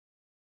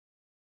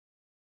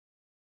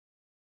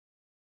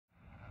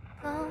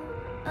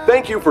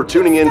Thank you for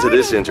tuning in to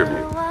this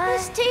interview.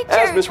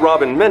 As Miss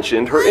Robin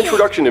mentioned, her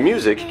introduction to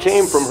music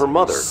came from her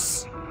mother.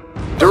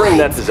 During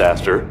that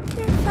disaster...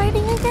 They're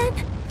fighting again?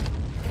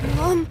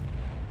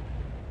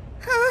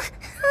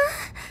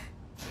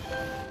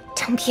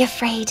 Don't be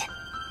afraid.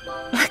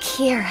 Look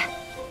here.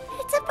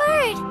 It's a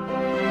bird.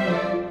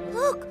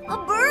 Look, a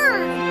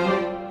bird.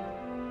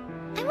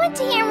 I want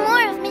to hear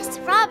more of Miss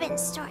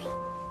Robin's story.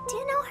 Do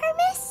you know her,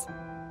 Miss?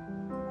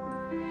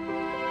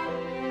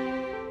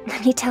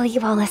 Let me tell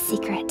you all a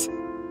secret.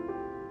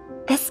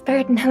 This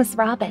bird knows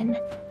Robin.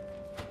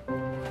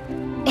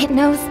 It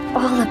knows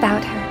all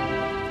about her.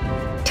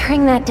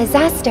 During that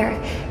disaster,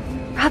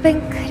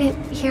 Robin couldn't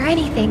hear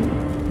anything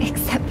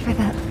except for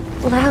the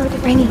loud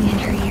ringing in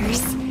her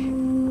ears.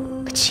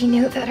 But she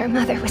knew that her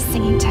mother was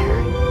singing to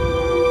her.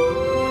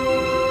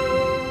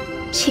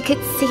 She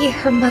could see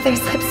her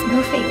mother's lips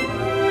moving.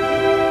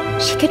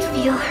 She could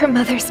feel her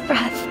mother's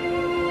breath.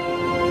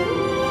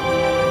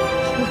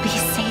 You will be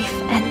safe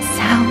and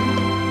sound.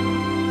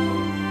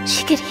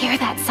 She could hear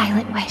that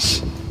silent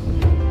wish.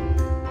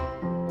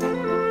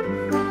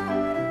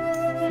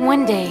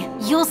 One day,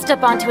 you'll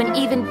step onto an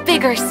even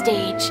bigger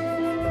stage.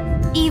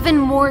 Even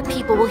more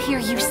people will hear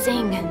you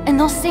sing, and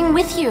they'll sing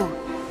with you.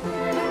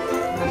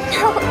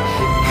 No,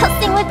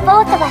 I'll sing with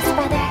both of us,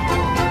 brother.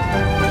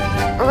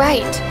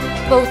 Right,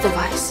 both of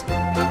us.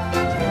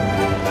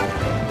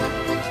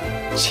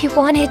 She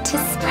wanted to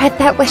spread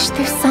that wish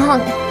through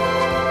song.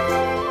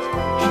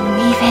 And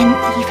weave in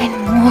even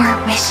more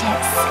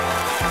wishes.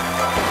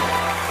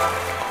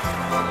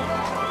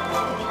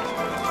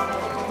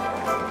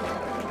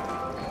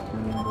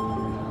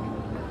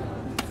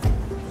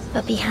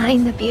 But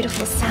behind the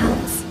beautiful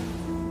sounds,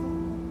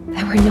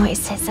 there were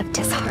noises of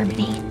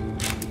disharmony.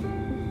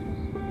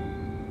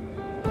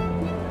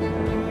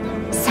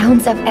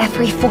 Sounds of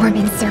every form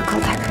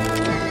encircled her.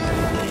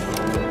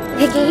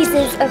 The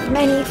gazes of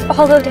many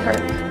followed her.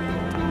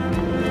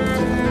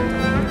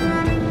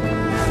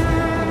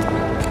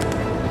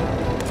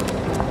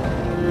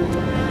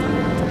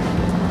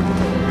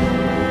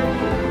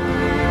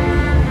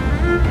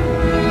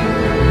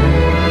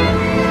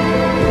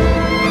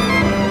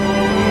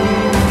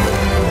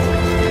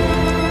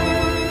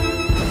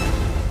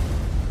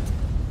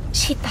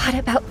 She thought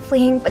about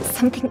fleeing, but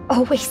something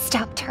always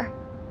stopped her.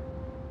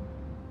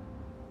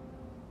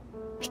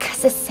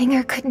 Because a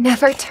singer could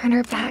never turn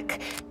her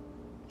back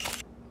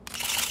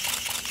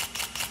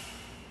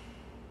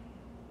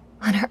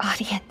on her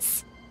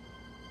audience.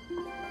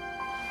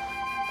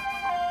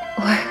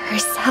 Or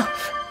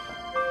herself.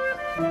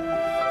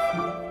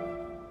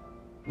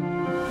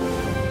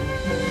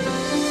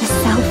 The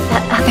self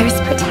that others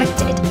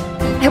protected,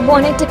 that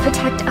wanted to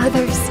protect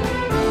others,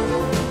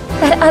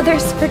 that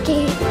others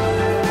forgave,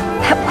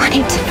 that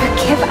wanted to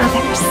forgive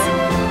others,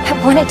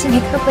 that wanted to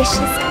make her wishes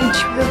come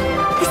true.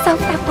 The self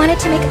that wanted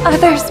to make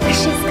others'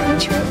 wishes come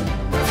true.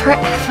 For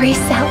every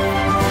self,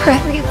 for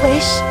every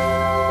wish,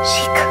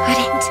 she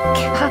couldn't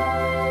give up.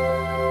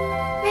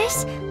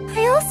 Miss,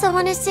 I also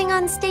want to sing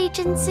on stage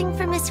and sing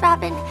for Miss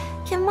Robin.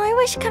 Can my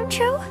wish come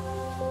true?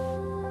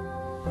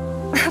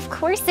 Of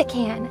course it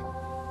can.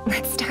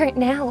 Let's start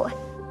now.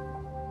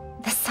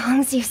 The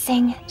songs you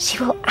sing, she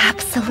will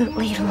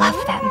absolutely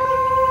love them.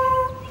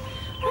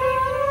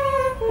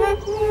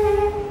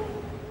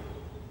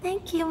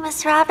 Thank you,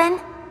 Miss Robin.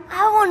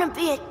 I want to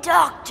be a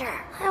doctor.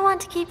 I want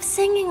to keep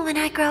singing when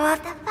I grow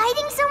up. The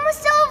fighting's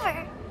almost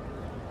over.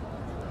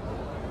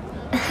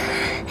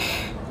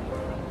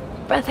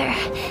 Brother,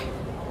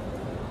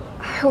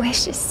 our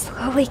wish is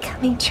slowly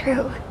coming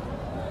true.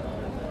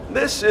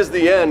 This is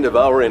the end of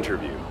our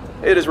interview.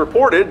 It is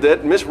reported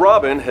that Miss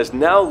Robin has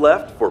now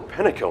left for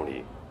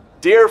Penacony.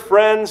 Dear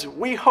friends,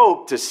 we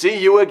hope to see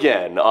you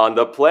again on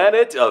the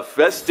planet of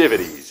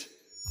festivities.